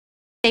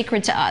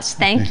Sacred to us.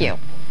 Thank you.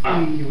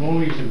 You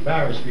always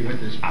embarrass me with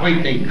this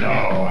birthday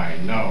card. I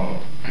know.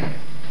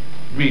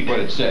 Read what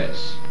it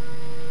says.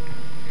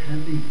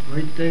 Happy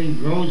birthday,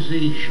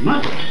 Rosie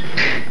Schmuck.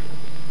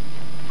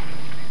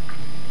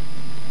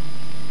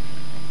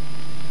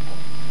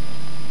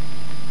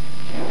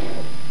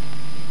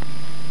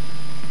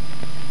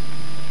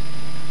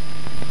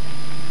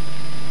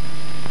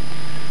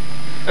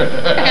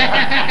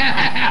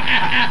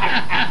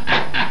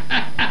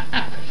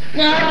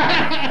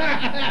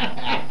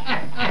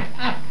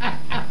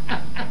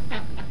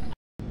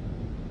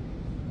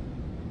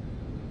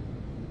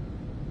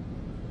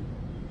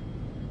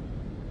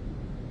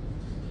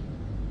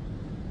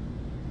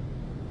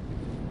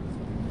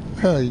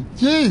 Hey,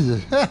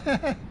 Jesus.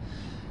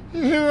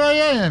 Here I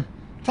am,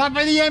 top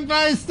of the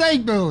Empire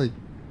State Building,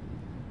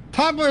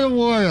 top of the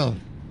world.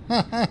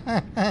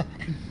 Yeah,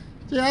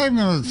 I'm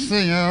gonna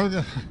sing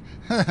out.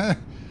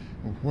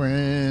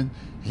 When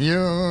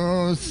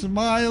you're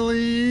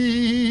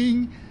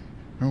smiling,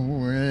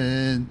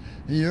 when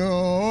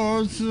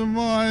you're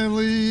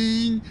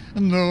smiling,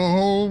 the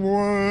whole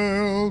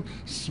world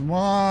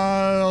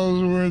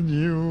smiles with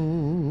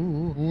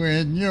you.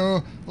 When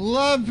you're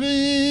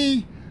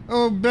laughing,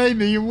 oh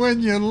baby,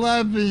 when you're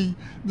laughing,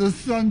 the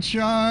sun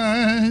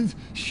shines,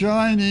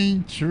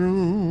 shining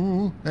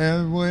through.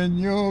 And when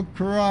you're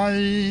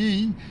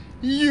crying,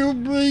 you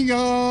bring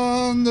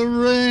on the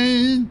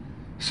rain.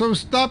 So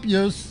stop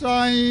your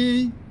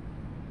sighing,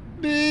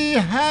 be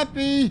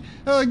happy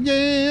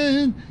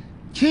again,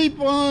 keep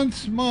on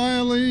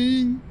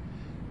smiling,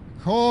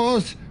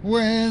 'cause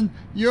when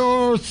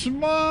you're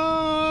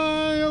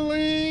smiling,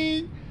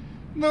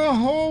 the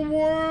whole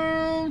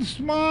world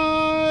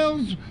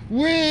smiles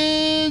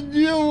with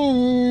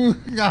you.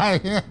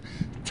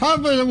 Top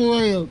of the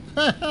world.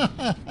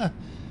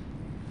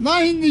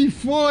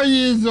 94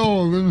 years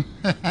old.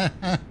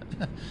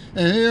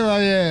 And here I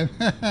am.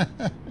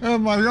 Oh,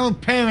 my own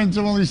parents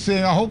are only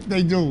saying, I hope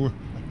they do.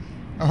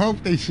 I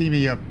hope they see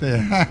me up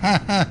there.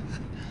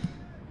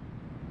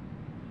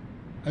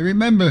 I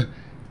remember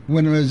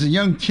when I was a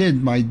young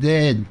kid, my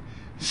dad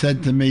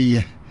said to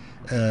me,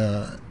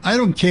 I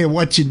don't care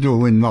what you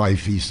do in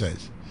life, he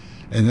says.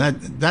 And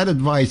that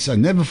advice, I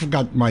never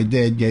forgot my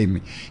dad gave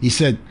me. He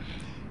said,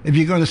 if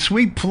you're going to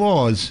sweep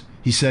floors,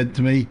 he said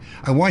to me,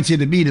 I want you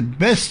to be the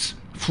best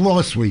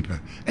floor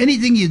sweeper.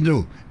 Anything you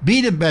do,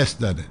 be the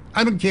best at it.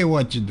 I don't care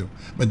what you do,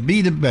 but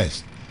be the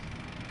best.